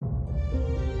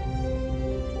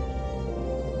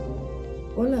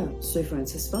Hola, soy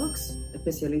Frances Fox,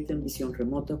 especialista en visión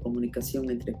remota,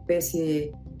 comunicación entre especies,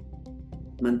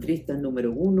 mantrista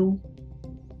número 1.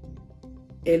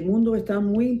 El mundo está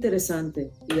muy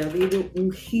interesante y ha habido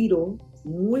un giro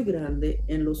muy grande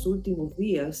en los últimos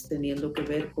días teniendo que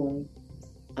ver con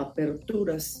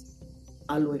aperturas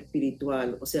a lo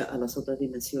espiritual, o sea, a las otras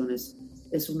dimensiones.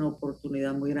 Es una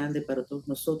oportunidad muy grande para todos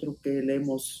nosotros que le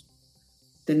hemos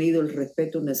tenido el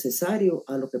respeto necesario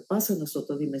a lo que pasa en las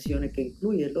otras dimensiones que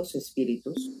incluyen los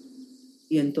espíritus.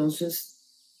 Y entonces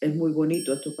es muy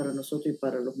bonito esto para nosotros y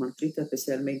para los mantristas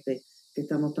especialmente que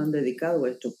estamos tan dedicados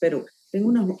a esto. Pero tengo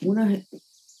una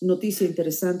noticia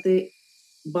interesante.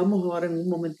 Vamos ahora en un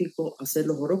momentico a hacer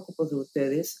los horóscopos de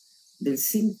ustedes del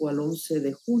 5 al 11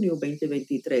 de junio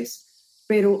 2023.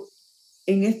 Pero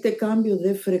en este cambio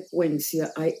de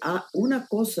frecuencia hay una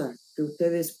cosa que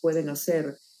ustedes pueden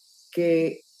hacer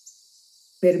que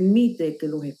permite que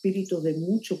los espíritus de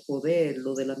mucho poder,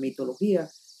 lo de la mitología,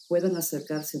 puedan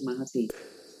acercarse más a ti.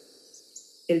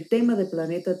 El tema de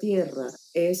planeta Tierra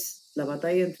es la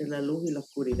batalla entre la luz y la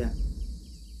oscuridad.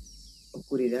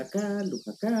 Oscuridad acá, luz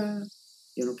acá.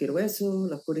 Yo no quiero eso,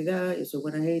 la oscuridad, yo soy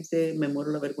buena gente, me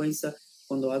muero la vergüenza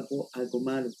cuando hago algo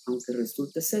malo. Aunque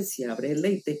resulte ser, si abres el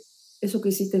lente, eso que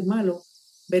hiciste es malo,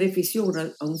 benefició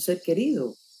a un ser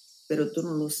querido, pero tú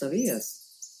no lo sabías.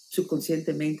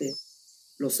 Subconscientemente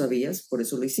lo sabías, por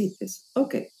eso lo hiciste.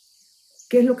 Ok.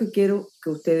 ¿Qué es lo que quiero que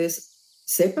ustedes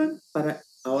sepan para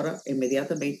ahora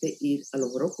inmediatamente ir a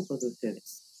los horóscopos de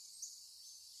ustedes?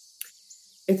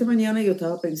 Esta mañana yo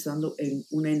estaba pensando en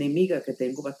una enemiga que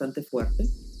tengo bastante fuerte,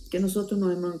 que nosotros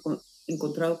nos hemos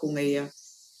encontrado con ella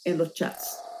en los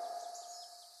chats.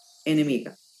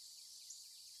 Enemiga.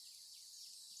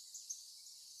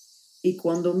 Y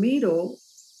cuando miro,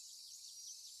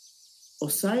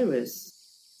 Osiris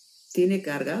tiene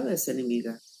cargada esa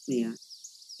enemiga mía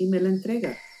y me la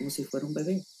entrega como si fuera un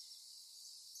bebé.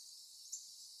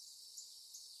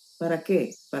 ¿Para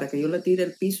qué? ¿Para que yo le tire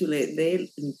al piso y le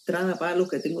dé entrada para lo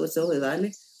que tengo deseo de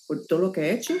darle por todo lo que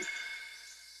he hecho?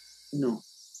 No.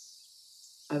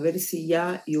 A ver si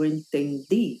ya yo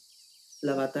entendí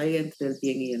la batalla entre el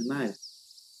bien y el mal.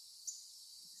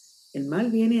 El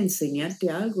mal viene a enseñarte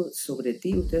algo sobre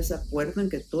ti. Ustedes se acuerdan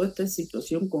que toda esta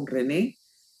situación con René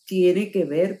tiene que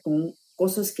ver con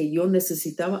cosas que yo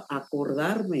necesitaba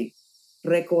acordarme,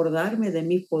 recordarme de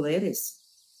mis poderes,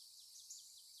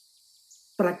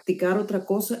 practicar otra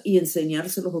cosa y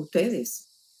enseñárselos a ustedes.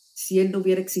 Si él no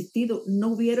hubiera existido,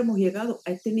 no hubiéramos llegado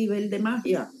a este nivel de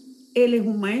magia. Él es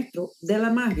un maestro de la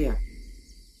magia.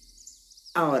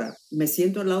 Ahora, ¿me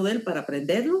siento al lado de él para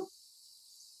aprenderlo?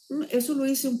 Eso lo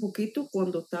hice un poquito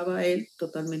cuando estaba él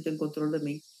totalmente en control de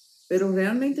mí. Pero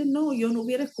realmente no, yo no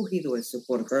hubiera escogido eso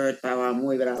porque estaba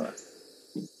muy brava.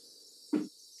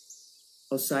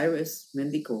 Osiris me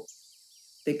indicó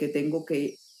de que tengo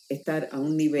que estar a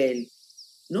un nivel,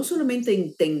 no solamente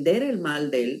entender el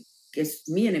mal de él, que es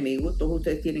mi enemigo, todos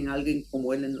ustedes tienen a alguien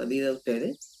como él en la vida de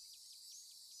ustedes,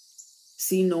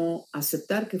 sino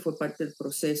aceptar que fue parte del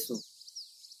proceso,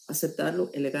 aceptarlo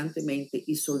elegantemente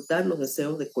y soltar los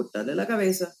deseos de cortarle la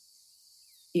cabeza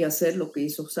y hacer lo que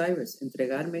hizo Osiris,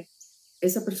 entregarme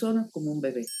esa persona como un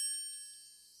bebé.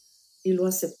 Y lo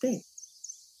acepté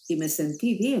y me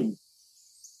sentí bien.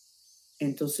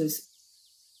 Entonces,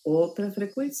 otra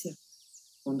frecuencia.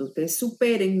 Cuando ustedes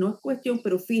superen, no es cuestión,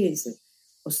 pero fíjense,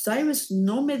 Osiris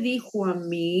no me dijo a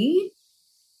mí,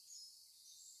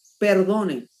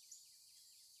 perdone.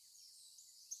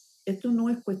 Esto no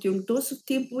es cuestión, todos esos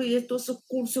tiempos y todos esos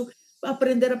cursos,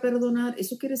 aprender a perdonar,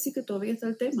 eso quiere decir que todavía está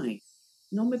el tema ahí.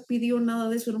 No me pidió nada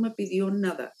de eso, no me pidió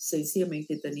nada.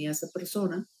 Sencillamente tenía a esa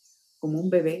persona como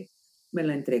un bebé, me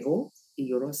la entregó y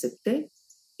yo lo acepté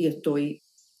y estoy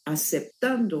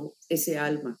aceptando ese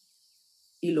alma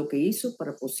y lo que hizo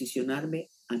para posicionarme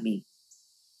a mí.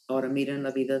 Ahora miren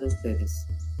la vida de ustedes.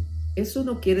 Eso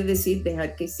no quiere decir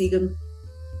dejar que sigan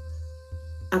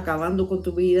acabando con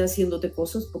tu vida, haciéndote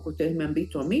cosas, porque ustedes me han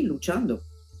visto a mí luchando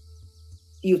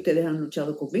y ustedes han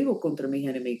luchado conmigo contra mis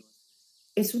enemigos.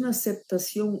 Es una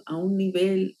aceptación a un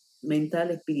nivel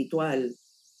mental, espiritual,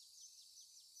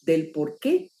 del por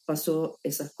qué pasó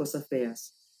esas cosas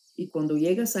feas. Y cuando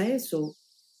llegas a eso,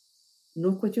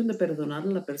 no es cuestión de perdonar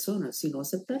a la persona, sino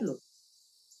aceptarlo.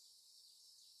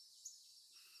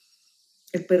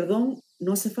 El perdón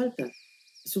no hace falta,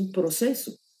 es un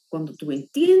proceso. Cuando tú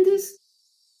entiendes,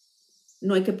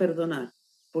 no hay que perdonar,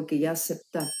 porque ya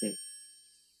aceptaste.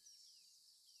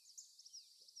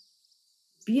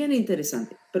 Bien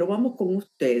interesante, pero vamos con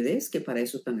ustedes, que para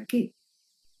eso están aquí.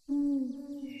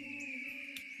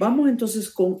 Vamos entonces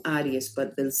con Aries,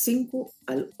 del 5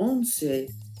 al 11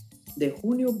 de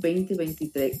junio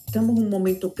 2023. Estamos en un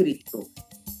momento crítico.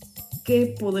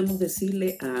 ¿Qué podemos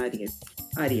decirle a Aries?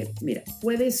 Aries, mira,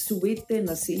 puedes subirte en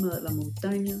la cima de la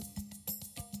montaña,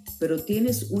 pero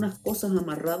tienes unas cosas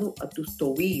amarradas a tus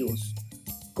tobillos,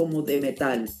 como de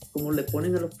metal, como le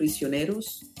ponen a los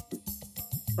prisioneros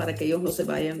para que ellos no se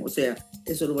vayan. O sea,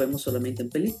 eso lo vemos solamente en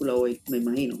película hoy, me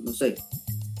imagino, no sé.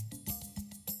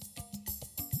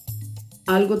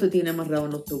 Algo te tiene amarrado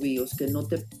en los tobillos que no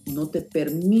te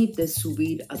permite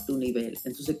subir a tu nivel.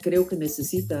 Entonces creo que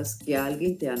necesitas que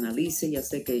alguien te analice. Ya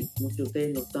sé que muchos de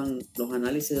ustedes no están, los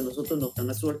análisis de nosotros no están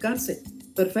a su alcance.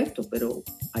 Perfecto, pero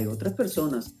hay otras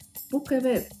personas. Busca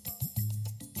ver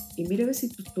y mire a ver si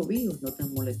tus tobillos no te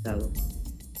han molestado.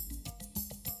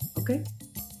 ¿Ok?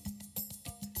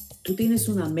 Tú tienes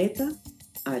una meta,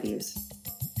 Aries.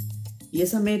 Y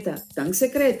esa meta tan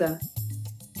secreta,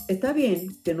 está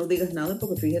bien que no digas nada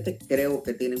porque fíjate, creo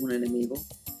que tienes un enemigo,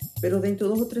 pero dentro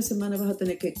de 2 o 3 semanas vas a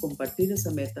tener que compartir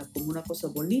esa meta como una cosa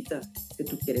bonita que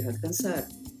tú quieres alcanzar.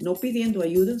 No pidiendo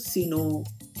ayuda, sino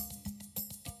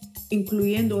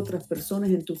incluyendo otras personas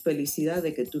en tu felicidad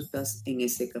de que tú estás en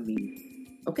ese camino.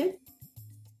 ¿Ok?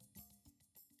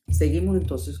 Seguimos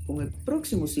entonces con el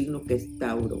próximo signo, que es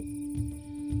Tauro.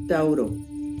 Tauro,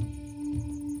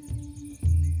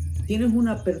 tienes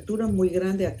una apertura muy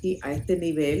grande aquí a este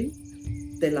nivel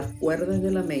de las cuerdas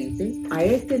de la mente, a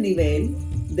este nivel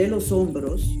de los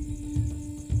hombros.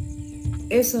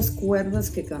 Esas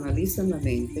cuerdas que canalizan la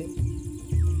mente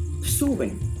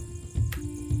suben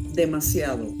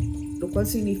demasiado, lo cual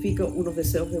significa unos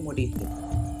deseos de morirte.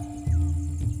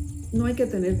 No hay que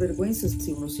tener vergüenza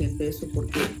si uno siente eso,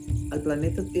 porque al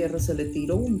planeta Tierra se le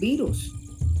tiró un virus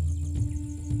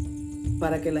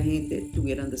para que la gente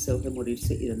tuviera deseos de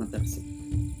morirse y de matarse.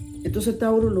 Entonces,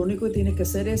 Tauro, lo único que tienes que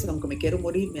hacer es, aunque me quiero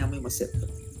morir, me amo y me acepto.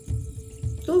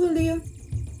 Todo el día,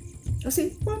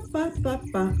 así,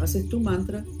 haces tu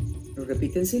mantra, lo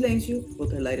repites en silencio,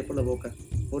 botas el aire por la boca,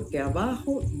 porque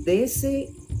abajo de eso,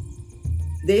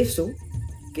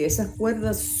 que esas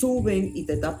cuerdas suben y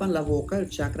te tapan la boca, el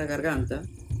chakra garganta,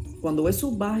 cuando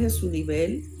eso baje a su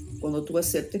nivel, cuando tú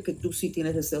aceptes que tú sí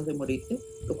tienes deseos de morirte,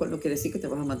 lo cual no quiere decir que te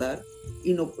vas a matar,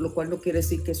 y lo cual no quiere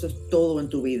decir que eso es todo en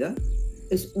tu vida,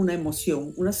 es una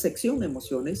emoción, una sección de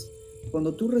emociones.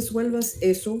 Cuando tú resuelvas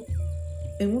eso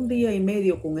en 1 día y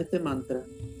medio con este mantra,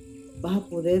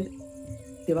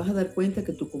 te vas a dar cuenta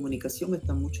que tu comunicación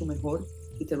está mucho mejor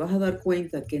y te vas a dar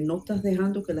cuenta que no estás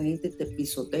dejando que la gente te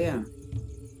pisotea.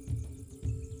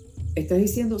 Estás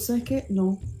diciendo, ¿sabes qué?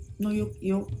 No,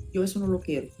 yo eso no lo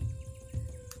quiero.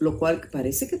 Lo cual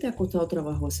parece que te ha costado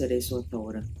trabajo hacer eso hasta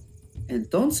ahora.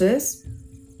 Entonces,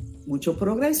 mucho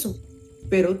progreso,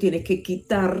 pero tienes que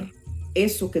quitar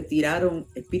eso que tiraron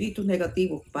espíritus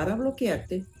negativos para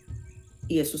bloquearte,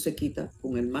 y eso se quita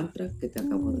con el mantra que te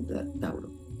acabo de dar, Tauro.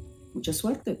 Mucha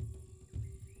suerte.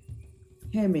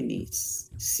 Géminis,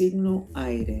 signo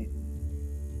aire.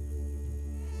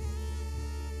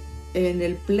 En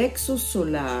el plexo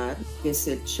solar, que es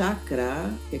el chakra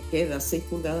que queda 6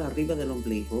 pulgadas arriba del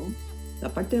ombligo, la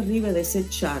parte de arriba de ese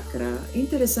chakra, es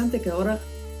interesante que ahora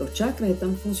los chakras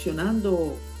están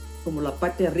funcionando como la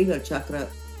parte de arriba del chakra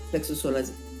plexo solar.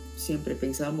 Siempre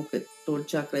pensábamos que todo el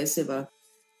chakra ese va a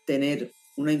tener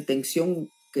una intención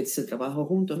que se trabaja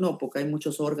juntos. No, porque hay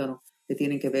muchos órganos que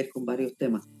tienen que ver con varios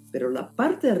temas. Pero la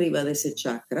parte de arriba de ese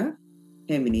chakra,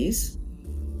 Géminis,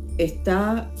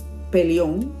 está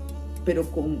peleón, pero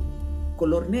con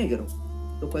color negro,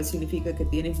 lo cual significa que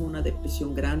tienes una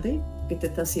depresión grande que te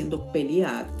está haciendo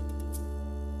pelear.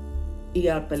 Y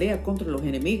la pelea contra los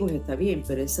enemigos está bien,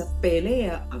 pero esa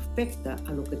pelea afecta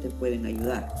a los que te pueden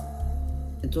ayudar.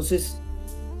 Entonces,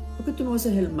 ¿por qué tú no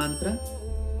haces el mantra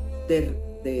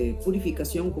de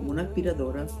purificación como una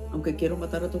aspiradora? Aunque quiero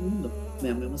matar a todo el mundo, me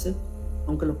amo y me acepto.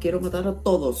 Aunque los quiero matar a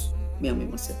todos, me amo y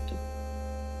me acepto.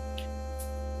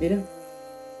 Mira,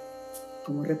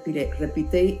 como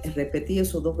repetí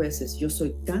eso 2 veces. Yo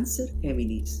soy Cáncer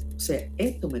Géminis. O sea,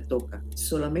 esto me toca.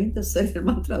 Solamente hacer el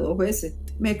mantra 2 veces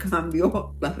me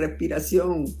cambió la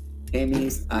respiración.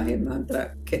 Géminis, haz el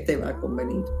mantra que te va a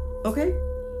convenir. ¿Ok?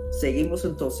 Seguimos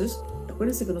entonces.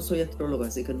 Acuérdense que no soy astróloga,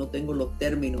 así que no tengo los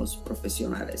términos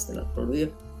profesionales de la astrología.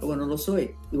 Luego no lo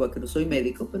soy. Igual que no soy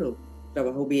médico, pero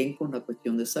trabajo bien con la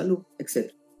cuestión de salud,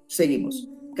 etc. Seguimos.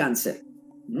 Cáncer.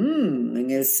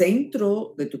 En el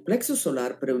centro de tu plexo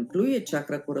solar, pero incluye el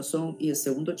chakra corazón y el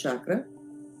segundo chakra,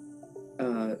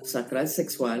 sacral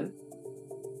sexual,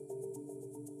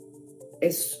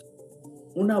 es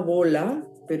una bola,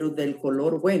 pero del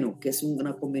color bueno, que es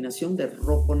una combinación de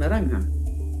rojo-naranja,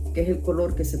 que es el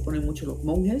color que se ponen mucho los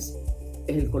monjes,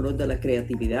 es el color de la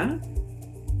creatividad.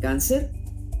 Cáncer,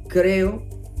 creo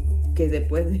que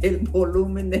después del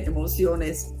volumen de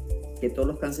emociones que todos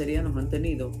los cancerianos han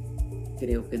tenido,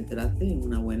 creo que entraste en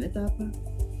una buena etapa.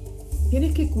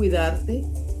 Tienes que cuidarte,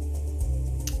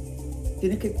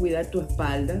 tienes que cuidar tu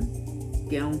espalda,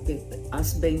 que aunque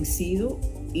has vencido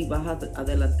y vas a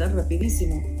adelantar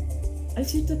rapidísimo, hay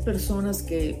ciertas personas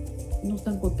que no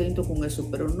están contentos con eso,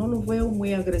 pero no los veo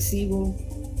muy agresivos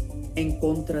en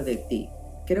contra de ti.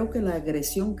 Creo que la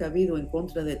agresión que ha habido en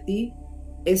contra de ti,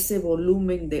 ese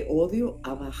volumen de odio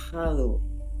ha bajado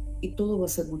y todo va a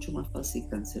ser mucho más fácil,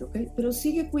 Cáncer, ¿ok? Pero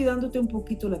sigue cuidándote un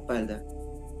poquito la espalda.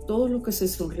 Todos los que se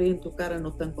sonríen en tu cara no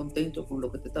están contentos con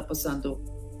lo que te está pasando.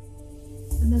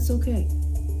 And that's okay.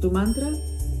 Tu mantra,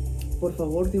 por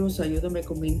favor, Dios, ayúdame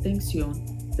con mi intención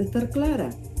de estar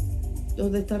clara, o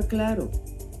de estar claro.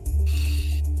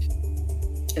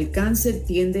 El cáncer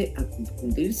tiende a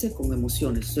confundirse con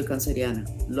emociones. Soy canceriana.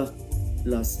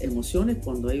 Las emociones,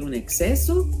 cuando hay un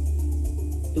exceso,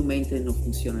 tu mente no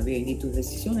funciona bien y tus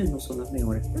decisiones no son las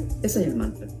mejores. Ese es el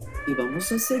mantra. Y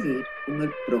vamos a seguir con el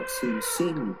próximo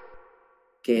signo,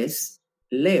 que es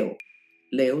Leo.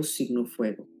 Leo, signo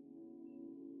fuego.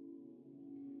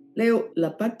 Leo,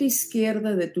 la parte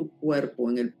izquierda de tu cuerpo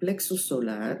en el plexo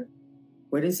solar,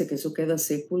 acuérdense que eso queda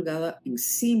 6 pulgadas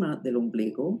encima del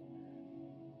ombligo.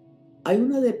 Hay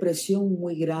una depresión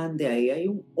muy grande ahí, hay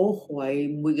un ojo ahí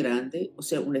muy grande, o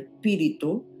sea, un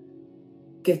espíritu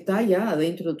que está allá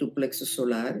adentro de tu plexo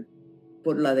solar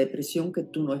por la depresión que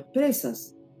tú no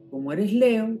expresas. Como eres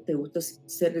Leo, te gusta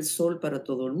ser el sol para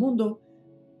todo el mundo,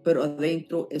 pero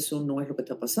adentro eso no es lo que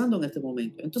está pasando en este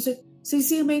momento. Entonces,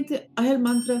 sencillamente, haz el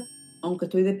mantra, aunque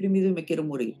estoy deprimido y me quiero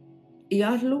morir. Y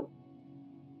hazlo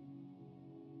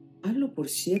por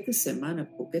 7 semanas,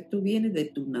 porque esto viene de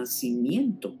tu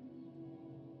nacimiento.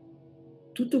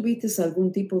 Tú tuviste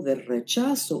algún tipo de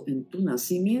rechazo en tu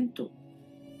nacimiento.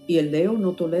 Y el Leo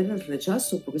no tolera el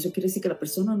rechazo, porque eso quiere decir que la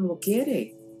persona no lo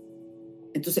quiere.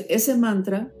 Entonces, ese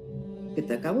mantra que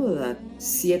te acabo de dar,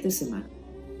 7 semanas.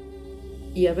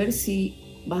 Y a ver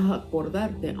si vas a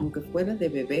acordarte, aunque fuera de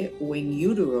bebé o en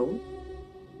útero,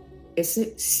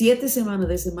 ese 7 semanas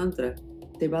de ese mantra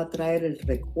te va a traer el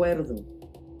recuerdo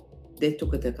de esto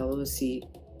que te acabo de decir,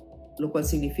 lo cual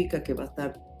significa que va a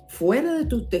estar fuera de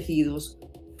tus tejidos,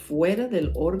 fuera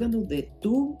del órgano de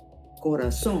tu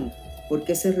corazón,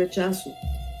 porque ese rechazo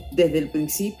desde el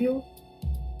principio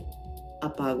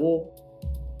apagó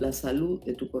la salud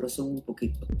de tu corazón un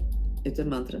poquito. Este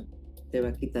mantra te va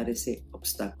a quitar ese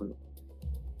obstáculo.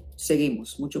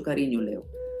 Seguimos, mucho cariño, Leo.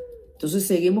 Entonces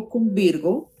seguimos con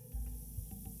Virgo,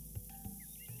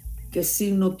 que es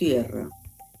signo tierra.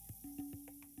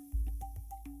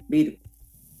 Virgo,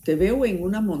 te veo en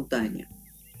una montaña.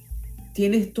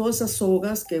 Tienes todas esas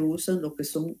sogas que usan los que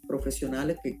son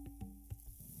profesionales que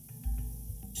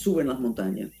suben las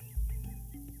montañas.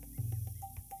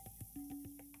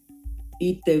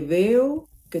 Y te veo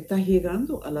que estás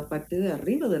llegando a la parte de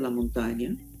arriba de la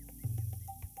montaña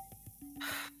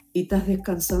y estás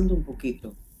descansando un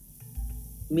poquito.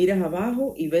 Miras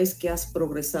abajo y ves que has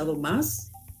progresado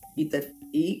más y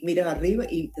miras arriba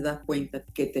y te das cuenta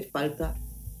que te falta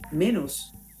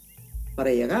menos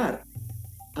para llegar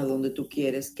a donde tú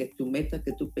quieres, que es tu meta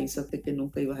que tú pensaste que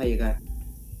nunca ibas a llegar.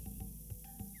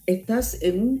 Estás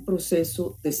en un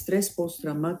proceso de estrés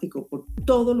postraumático por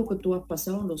todo lo que tú has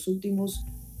pasado en los últimos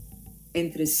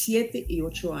entre 7 y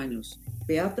 8 años.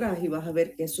 Ve atrás y vas a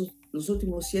ver que los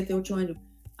últimos 7, 8 años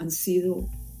han sido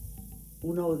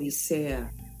una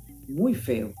odisea muy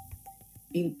feo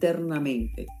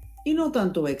internamente y no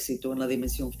tanto éxito en la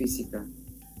dimensión física.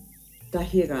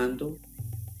 Estás llegando.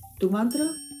 Tu mantra,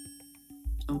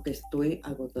 aunque estoy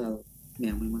agotado, me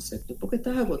amo y me acepto, porque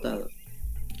estás agotado.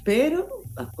 Pero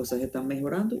las cosas están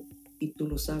mejorando y tú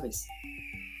lo sabes.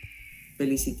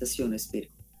 Felicitaciones,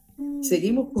 Virgo.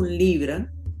 Seguimos con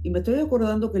Libra y me estoy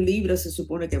acordando que Libra se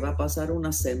supone que va a pasar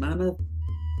unas semanas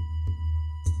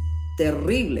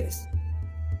terribles.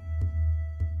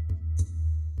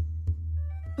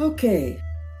 Ok,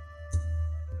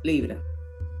 Libra.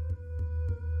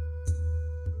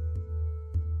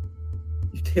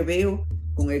 Te veo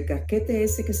con el casquete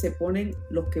ese que se ponen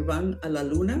los que van a la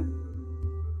luna,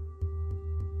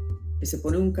 que se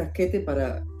pone un casquete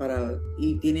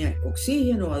y tiene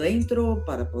oxígeno adentro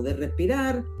para poder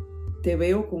respirar. Te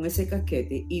veo con ese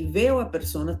casquete y veo a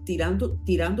personas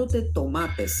tirándote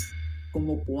tomates,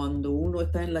 como cuando uno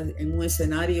está en un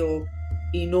escenario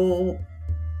y no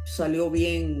salió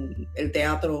bien el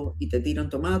teatro y te tiran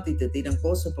tomate y te tiran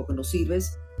cosas porque no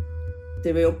sirves.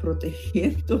 Te veo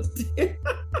protegiéndote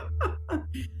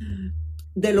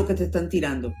de lo que te están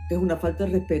tirando, que es una falta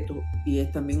de respeto y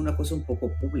es también una cosa un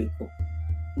poco público,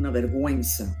 una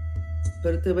vergüenza.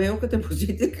 pero te veo que te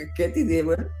pusiste el casquete y dije,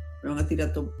 bueno, me van a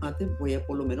tirar tomate, voy a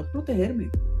por lo menos protegerme.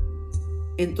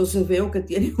 Entonces veo que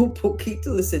tienes un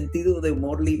poquito de sentido de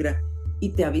humor, Libra, y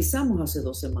te avisamos hace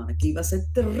 2 semanas que iba a ser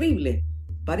terrible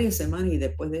varias semanas y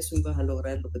después de eso ibas a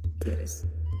lograr lo que tú quieres.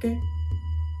 ¿Ok?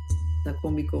 Está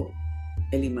cómico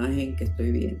la imagen que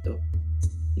estoy viendo,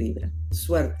 Libra.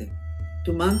 Suerte.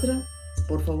 Tu mantra,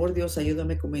 por favor, Dios,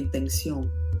 ayúdame con mi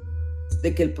intención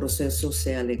de que el proceso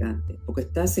sea elegante, porque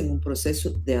estás en un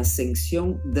proceso de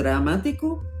ascensión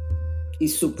dramático y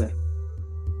súper.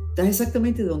 Estás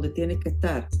exactamente donde tienes que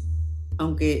estar,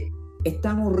 aunque es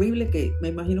tan horrible que me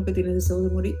imagino que tienes deseo de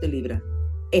morirte, Libra.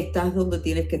 Estás donde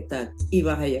tienes que estar y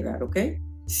vas a llegar, ¿ok?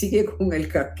 Sigue con el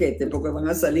casquete porque van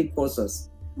a salir cosas.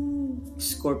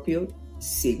 Escorpio,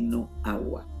 signo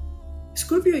agua.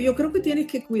 Escorpio, yo creo que tienes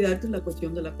que cuidarte en la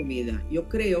cuestión de la comida. Yo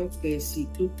creo que si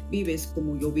tú vives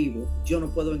como yo vivo, yo no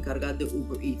puedo encargar de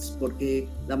Uber Eats porque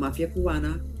la mafia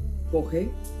cubana coge,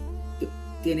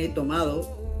 tiene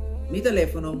tomado mi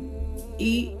teléfono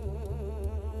y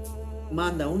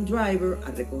manda a un driver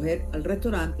a recoger al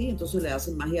restaurante y entonces le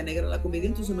hacen magia negra a la comida y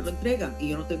entonces me lo entregan y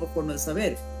yo no tengo forma de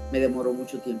saber. Me demoró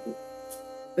mucho tiempo.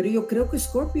 Pero yo creo que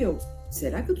Scorpio,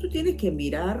 ¿será que tú tienes que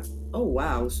mirar? Oh,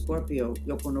 wow, Scorpio,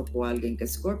 yo conozco a alguien que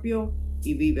es Scorpio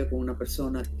y vive con una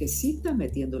persona que sí está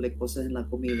metiéndole cosas en la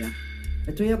comida.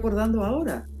 Me estoy acordando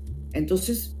ahora.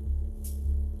 Entonces,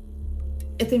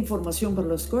 esta información para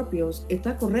los Scorpios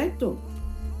está correcto.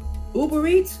 Uber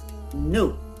Eats,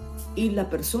 no. Y la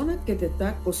persona que te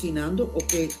está cocinando o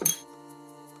que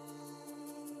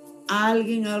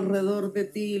alguien alrededor de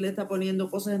ti le está poniendo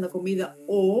cosas en la comida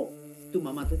o tu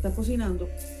mamá te está cocinando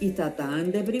y está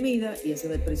tan deprimida y esa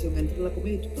depresión entra en la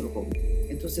comida y tú te lo comes.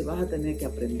 Entonces vas a tener que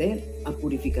aprender a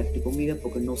purificar tu comida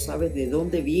porque no sabes de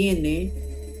dónde viene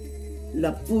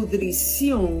la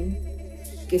pudrición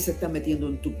que se está metiendo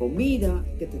en tu comida,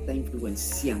 que te está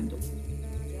influenciando.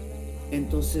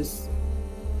 Entonces,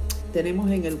 tenemos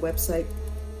en el website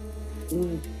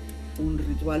un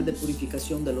ritual de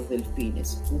purificación de los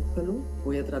delfines. Búscalo,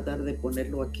 voy a tratar de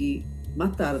ponerlo aquí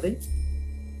más tarde.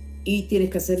 Y tienes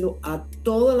que hacerlo a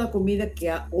toda la comida que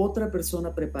a otra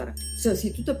persona prepara. O sea,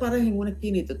 si tú te paras en una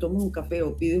esquina y te tomas un café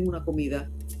o pides una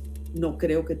comida, no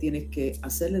creo que tienes que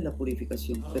hacerle la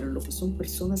purificación. Pero en lo que son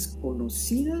personas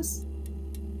conocidas,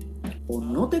 o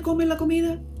no te comen la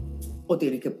comida o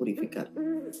tienes que purificar.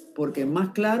 Porque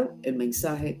más claro, el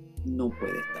mensaje no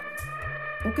puede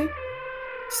estar. ¿Ok?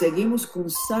 Seguimos con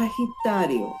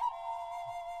Sagitario,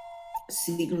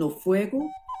 signo fuego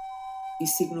y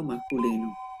signo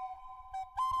masculino.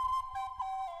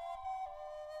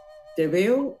 Te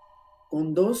veo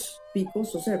con 2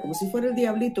 picos, o sea, como si fuera el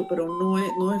diablito, pero no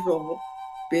es rojo,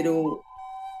 pero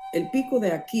el pico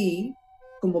de aquí,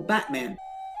 como Batman,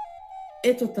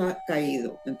 esto está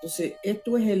caído. Entonces,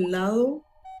 esto es el lado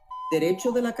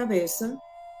derecho de la cabeza,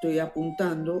 estoy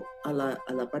apuntando a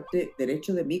la parte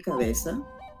derecha de mi cabeza,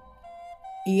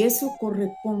 y eso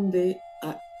corresponde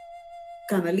a,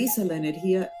 canaliza la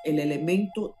energía, el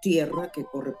elemento tierra que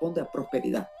corresponde a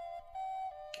prosperidad.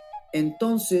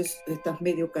 Entonces estás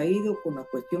medio caído con la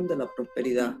cuestión de la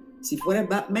prosperidad. Si fuera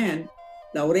Batman,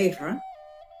 la oreja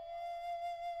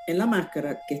en la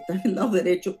máscara que está en el lado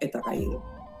derecho está caído.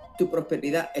 Tu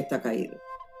prosperidad está caída.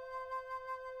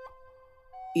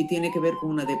 Y tiene que ver con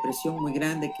una depresión muy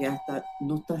grande que hasta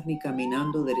no estás ni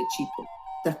caminando derechito.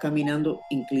 Estás caminando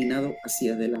inclinado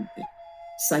hacia adelante.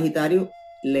 Sagitario,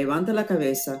 levanta la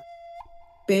cabeza,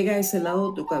 pega ese lado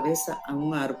de tu cabeza a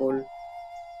un árbol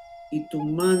y tu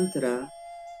mantra.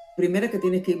 Primero que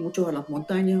tienes que ir mucho a las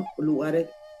montañas o lugares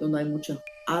donde hay muchos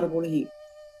árboles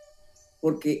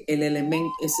porque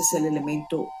ese es el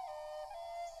elemento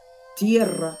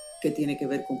tierra que tiene que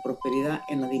ver con prosperidad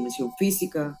en la dimensión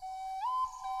física.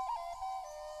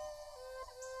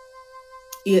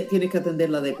 Y tienes que atender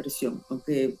la depresión.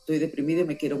 Aunque estoy deprimida y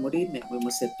me quiero morir, me amo y me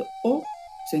acepto. O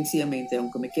sencillamente,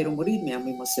 aunque me quiero morir, me amo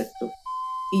y me acepto.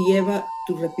 Y lleva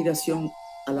tu respiración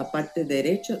a la parte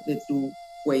derecha de tu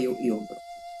cuello y hombro.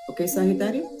 ¿Ok,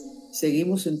 Sagitario?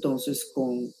 Seguimos entonces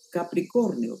con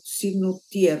Capricornio, signo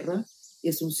tierra,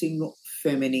 es un signo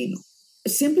femenino.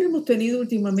 Siempre hemos tenido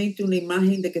últimamente una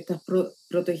imagen de que estás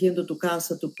protegiendo tu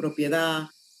casa, tu propiedad,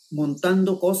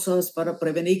 montando cosas para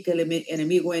prevenir que el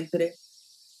enemigo entre,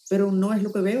 pero no es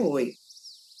lo que veo hoy.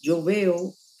 Yo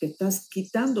veo que estás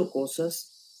quitando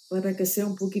cosas para que sea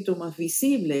un poquito más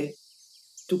visible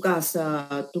tu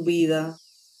casa, tu vida.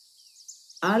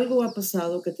 Algo ha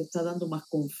pasado que te está dando más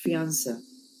confianza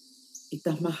y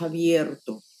estás más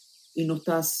abierto y no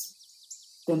estás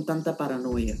con tanta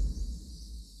paranoia.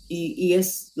 Y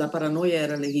la paranoia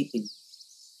era legítima.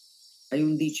 Hay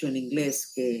un dicho en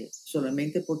inglés que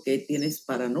solamente porque tienes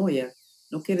paranoia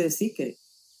no quiere decir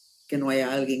que no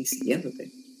haya alguien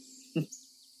siguiéndote.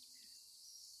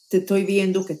 Te estoy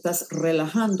viendo que estás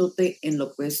relajándote en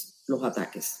lo que es los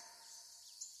ataques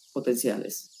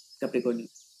potenciales, Capricornio.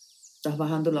 Estás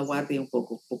bajando la guardia un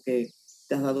poco porque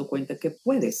te has dado cuenta que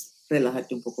puedes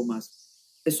relajarte un poco más.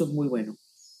 Eso es muy bueno,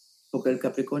 porque el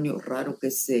Capricornio raro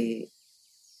que se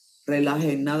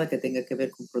relaje en nada que tenga que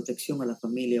ver con protección a la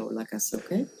familia o la casa,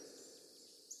 ¿ok?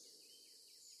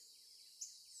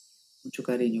 Mucho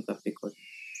cariño, Capricornio.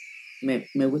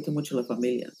 Me gusta mucho la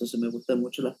familia, entonces me gustan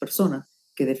mucho las personas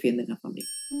que defienden a la familia.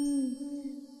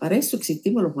 Para eso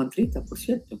existimos los mantristas, por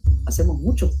cierto. Hacemos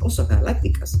muchas cosas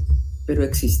galácticas, pero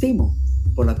existimos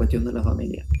por la cuestión de la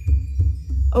familia.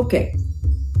 Ok.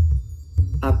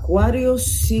 Acuario,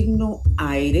 signo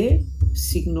aire,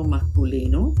 signo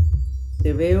masculino.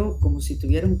 Te veo como si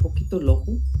estuvieras un poquito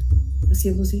loco,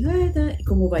 haciendo así,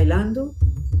 como bailando.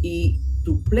 Y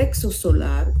tu plexo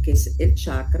solar, que es el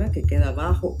chakra que queda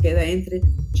abajo, queda entre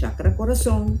chakra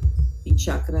corazón y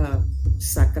chakra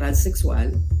sacral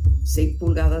sexual, 6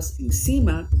 pulgadas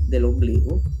encima del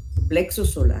ombligo, plexo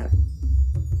solar.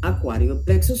 Acuario, el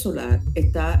plexo solar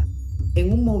está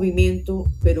en un movimiento,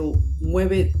 pero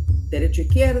mueve derecha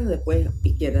izquierda, después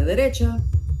izquierda derecha,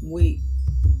 muy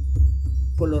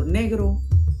color negro.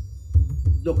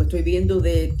 Lo que estoy viendo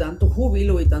de tanto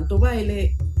júbilo y tanto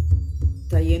baile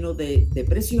está lleno de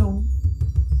depresión.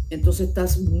 Entonces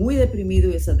estás muy deprimido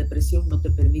y esa depresión no te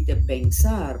permite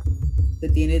pensar, te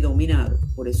tiene dominado.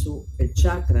 Por eso el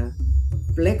chakra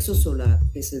plexo solar,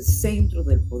 que es el centro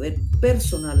del poder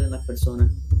personal en las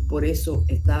personas, por eso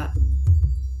está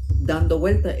dando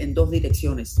vuelta en 2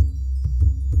 direcciones.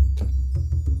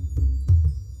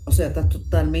 O sea, estás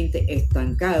totalmente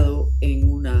estancado en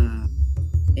un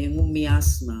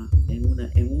miasma,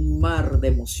 en un mar de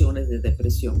emociones de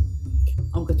depresión.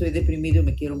 Aunque estoy deprimido y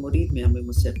me quiero morir, me amo y me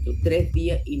acepto. 3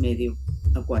 días y medio,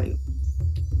 Acuario.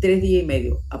 3 días y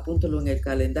medio. Apúntalo en el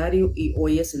calendario y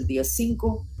hoy es el día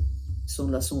 5,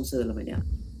 son las 11 de la mañana.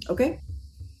 ¿Ok?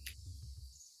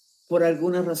 Por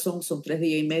alguna razón son 3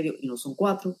 días y medio y no son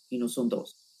 4 y no son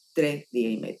 2. 3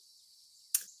 días y medio.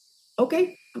 ¿Ok,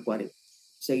 Acuario?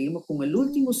 Seguimos con el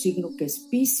último signo, que es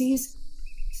Piscis,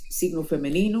 signo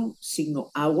femenino, signo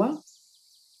agua,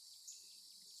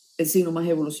 el signo más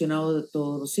evolucionado de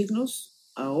todos los signos.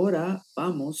 Ahora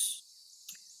vamos.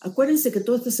 Acuérdense que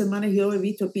toda esta semana yo he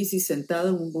visto a Piscis sentado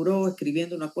en un buró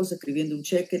escribiendo una cosa, escribiendo un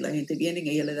cheque. La gente viene y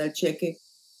ella le da el cheque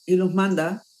y los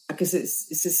manda a que se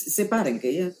separen. Que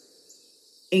ella,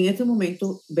 en este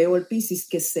momento veo al Piscis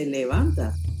que se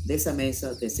levanta de esa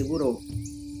mesa, de ese buró,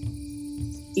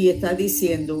 y está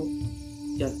diciendo,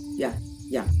 ya,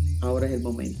 ahora es el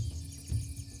momento.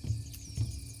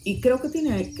 Y creo que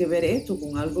tiene que ver esto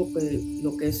con algo que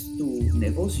lo que es tu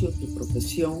negocio, tu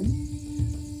profesión.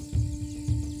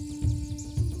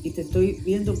 Y te estoy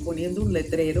viendo poniendo un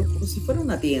letrero, como si fuera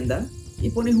una tienda, y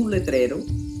pones un letrero.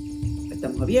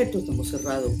 Estamos abiertos, estamos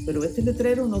cerrados, pero este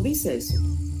letrero no dice eso.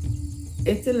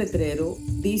 Este letrero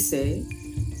dice: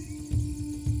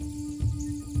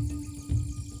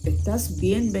 estás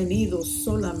bienvenido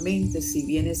solamente si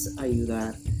vienes a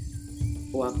ayudar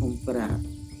o a comprar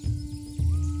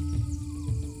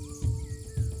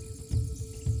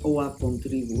o a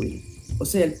contribuir. O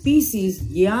sea, el Piscis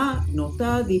ya no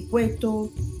está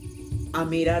dispuesto a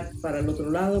mirar para el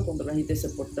otro lado cuando la gente se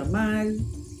porta mal.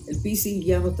 El Piscis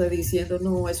ya no está diciendo,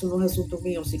 no, eso no es asunto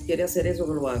mío, si quiere hacer eso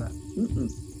que lo haga.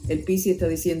 El Piscis está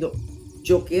diciendo,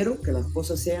 yo quiero que las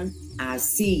cosas sean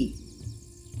así,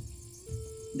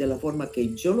 de la forma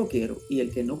que yo lo quiero, y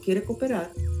el que no quiere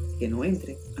cooperar, que no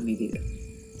entre a mi vida.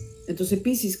 Entonces,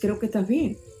 Piscis, creo que estás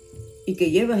bien y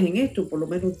que llevas en esto por lo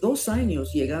menos 2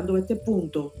 años llegando a este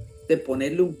punto de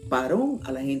ponerle un parón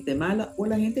a la gente mala o a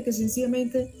la gente que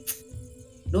sencillamente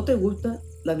no te gusta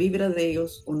la vibra de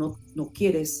ellos o no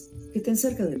quieres que estén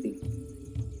cerca de ti.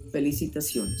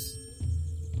 Felicitaciones.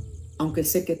 Aunque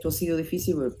sé que esto ha sido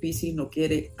difícil, pero Piscis no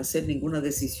quiere hacer ninguna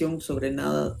decisión sobre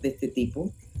nada de este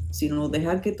tipo, sino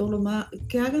dejar que todos los demás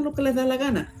que hagan lo que les da la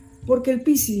gana. Porque el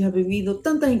Piscis ha vivido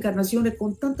tantas encarnaciones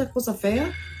con tantas cosas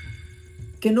feas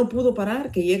que no pudo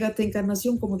parar, que llega a esta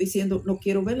encarnación como diciendo, no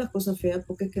quiero ver las cosas feas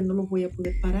porque es que no los voy a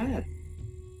poder parar.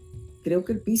 Creo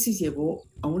que el Piscis llegó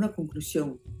a una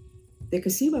conclusión de que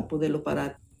sí va a poderlo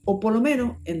parar, o por lo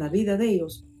menos en la vida de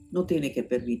ellos no tiene que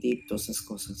permitir todas esas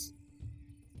cosas.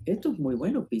 Esto es muy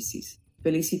bueno, Piscis.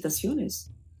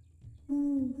 Felicitaciones.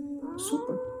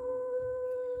 Súper.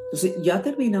 Entonces, ya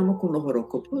terminamos con los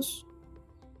horóscopos.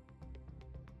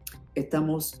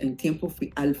 Estamos en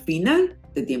al final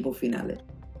de tiempos finales.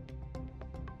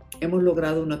 hemos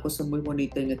logrado una cosa muy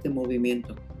bonita en este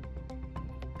movimiento.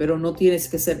 Pero no tienes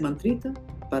que ser mantrita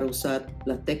para usar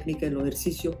las técnicas y los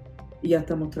ejercicios. Y ya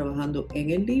estamos trabajando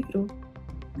en el libro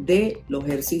de los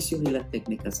ejercicios y las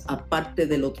técnicas, aparte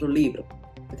del otro libro.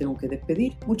 Me tengo que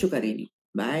despedir. Mucho cariño.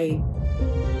 Bye.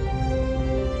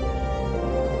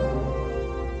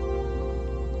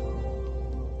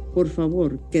 Por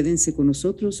favor, quédense con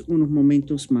nosotros unos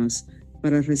momentos más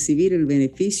para recibir el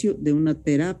beneficio de una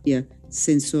terapia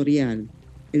sensorial,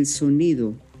 el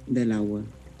sonido del agua.